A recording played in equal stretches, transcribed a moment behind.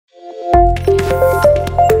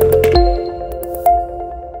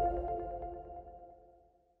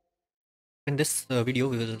this video,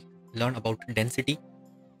 we will learn about density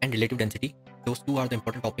and relative density. Those two are the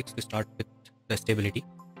important topics to start with the stability.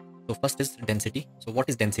 So first is density. So what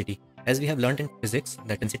is density? As we have learned in physics,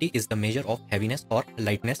 that density is the measure of heaviness or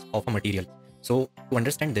lightness of a material. So to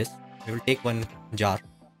understand this, we will take one jar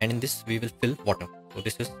and in this we will fill water. So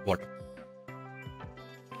this is water.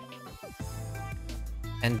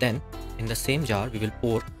 And then in the same jar, we will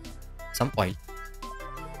pour some oil.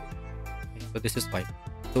 So this is oil.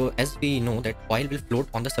 So as we know that oil will float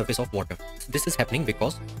on the surface of water. This is happening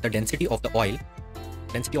because the density of oil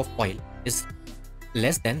is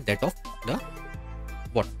less than that of the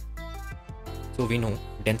water. So we know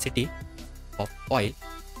density of oil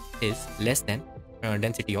is less than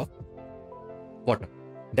density of water.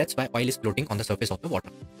 That's why oil is floating on the surface of the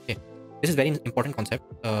water. Okay, this is very important concept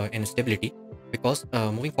in stability, because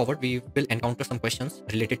moving forward we will encounter some questions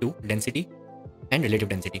related to density and relative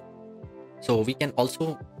density. So we can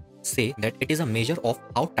also say that it is a measure of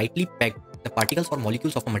how tightly packed the particles or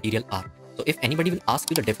molecules of a material are. So if anybody will ask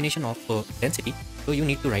you the definition of density, so you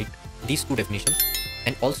need to write these two definitions.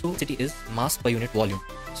 And also density is mass per unit volume.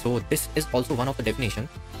 So this is also one of the definitions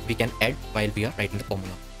we can add while we are writing the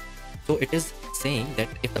formula. So it is saying that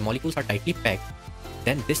if the molecules are tightly packed,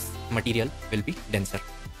 then this material will be denser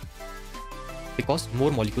because more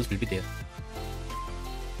molecules will be there.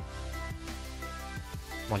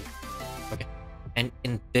 Okay, and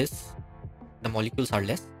in this the molecules are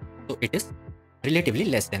less, so it is relatively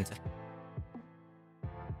less denser.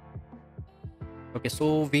 Okay,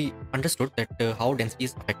 so we understood that how density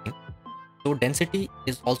is affecting. So density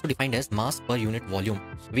is also defined as mass per unit volume.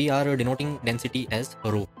 So we are denoting density as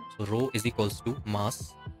rho. So rho is equals to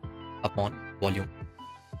mass upon volume.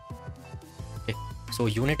 Okay, so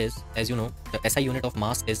unit is, as you know, the SI unit of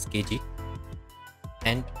mass is kg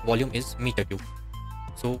and volume is meter cube.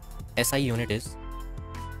 So SI unit is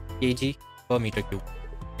kg per meter cube.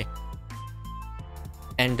 Okay.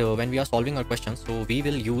 And when we are solving our questions, so we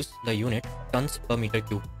will use the unit tons per meter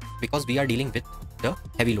cube because we are dealing with the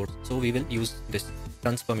heavy loads. So we will use this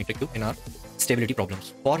tons per meter cube in our stability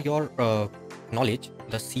problems. For your knowledge,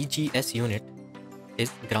 the CGS unit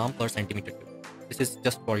is gram per centimeter cube. This is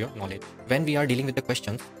just for your knowledge. When we are dealing with the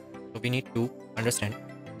questions, so we need to understand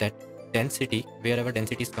that density, wherever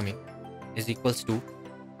density is coming, is equals to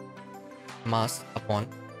mass upon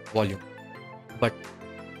volume. But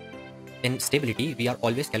in stability, we are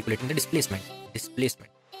always calculating the displacement.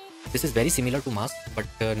 This is very similar to mass, but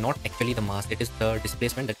not actually the mass. It is the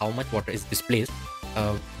displacement, that how much water is displaced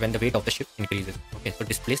when the weight of the ship increases. Okay, so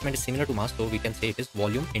displacement is similar to mass, so we can say it is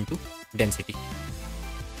volume into density.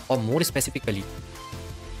 Or more specifically,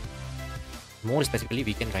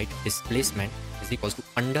 we can write displacement is equals to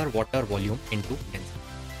underwater volume into density.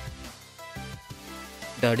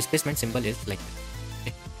 The displacement symbol is like this.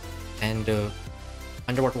 Okay? And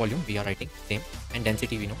underwater volume we are writing same, and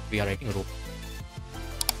density we know we are writing rho.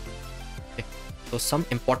 Okay. So some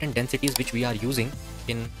important densities which we are using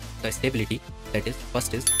in the stability, that is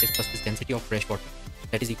first is density of fresh water,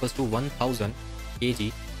 that is equals to 1000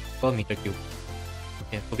 kg per meter cube.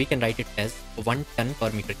 Okay, so we can write it as 1 ton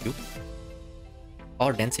per meter cube.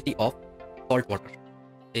 Or density of salt water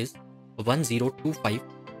is 1025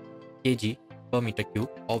 kg per meter cube,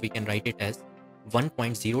 or we can write it as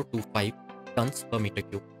 1.025 tons per meter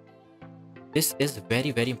cube. This is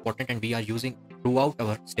very, very important and we are using throughout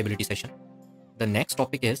our stability session. The next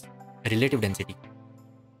topic is relative density.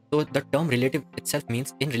 So the term relative itself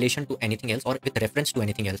means in relation to anything else or with reference to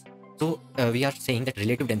anything else. So we are saying that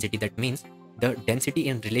relative density, that means the density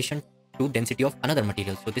in relation to density of another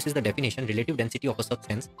material. So this is the definition. Relative density of a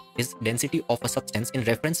substance is density of a substance in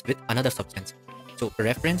reference with another substance. So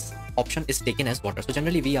reference option is taken as water. So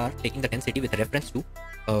generally we are taking the density with reference to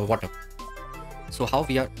water. So how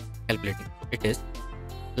we are calculating? It is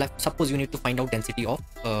like, suppose you need to find out density of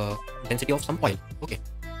some oil. Okay,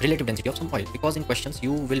 relative density of some oil, because in questions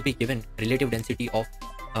you will be given relative density of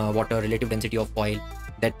water, relative density of oil,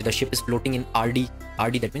 that the ship is floating in RD.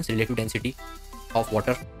 That means relative density of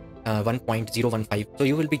water 1.015. So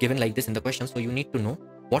you will be given like this in the question. So you need to know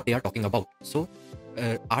what they are talking about. So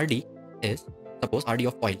RD is, suppose RD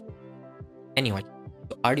of oil, any oil.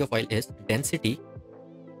 So RD of oil is density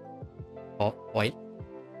of oil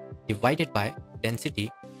divided by density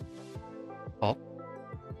of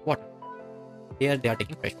water. Here they are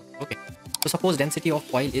taking fresh water. Okay, so suppose density of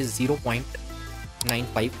oil is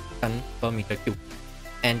 0.95 ton per meter cube,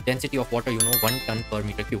 and density of water, you know, 1 ton per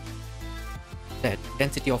meter cube. That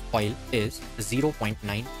density of oil is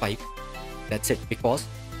 0.95. That's it, because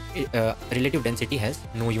relative density has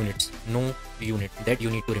no units, that you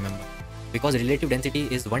need to remember. because relative density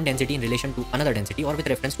is one density in relation to another density or with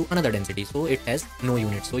reference to another density, so it has no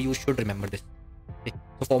unit. So you should remember this. Okay.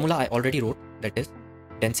 So formula I already wrote, that is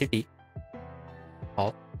density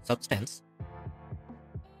of substance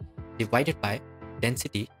divided by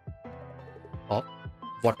density of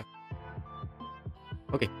water.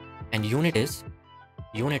 Okay, and unit is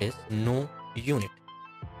no unit.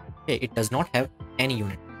 Okay, it does not have any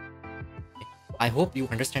unit. Okay. I hope you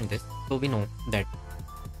understand this. So we know that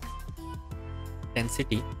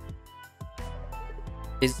density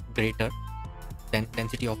is greater than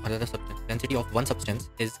density of another substance. Density of one substance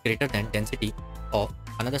is greater than density of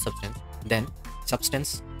another substance. Then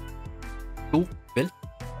substance 2 will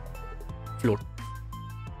float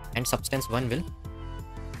and substance 1 will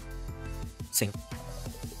sink.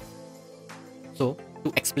 So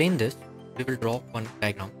to explain this, we will draw one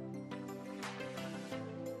diagram.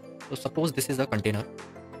 So suppose this is a container.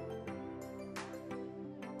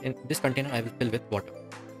 In this container I will fill with water,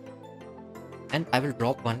 and I will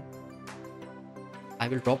drop one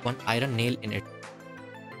iron nail in it.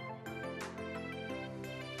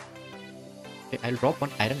 Okay, I'll drop one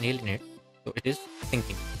iron nail in it, so it is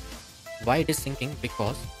sinking. Why it is sinking?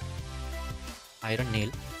 Because iron nail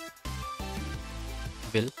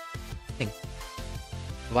will sink.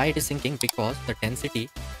 Why it is sinking? Because the density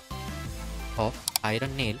of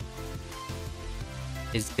iron nail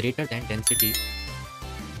is greater than density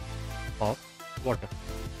of water.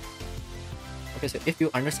 Okay, so if you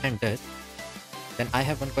understand this, then I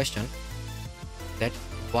have one question, that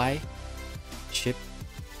why ship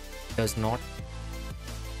does not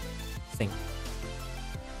sink.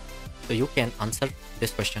 So you can answer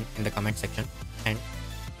this question in the comment section. And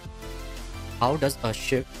how does a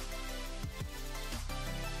ship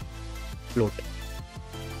float?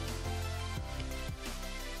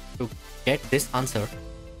 To get this answer,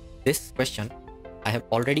 this question I have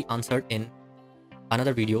already answered in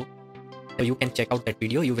another video. So you can check out that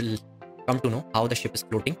video. You will come to know how the ship is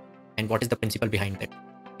floating and what is the principle behind that.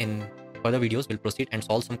 In further videos, we'll proceed and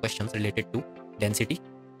solve some questions related to density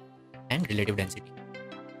and relative density.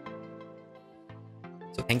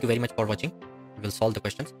 So thank you very much for watching. We will solve the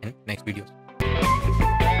questions in next videos.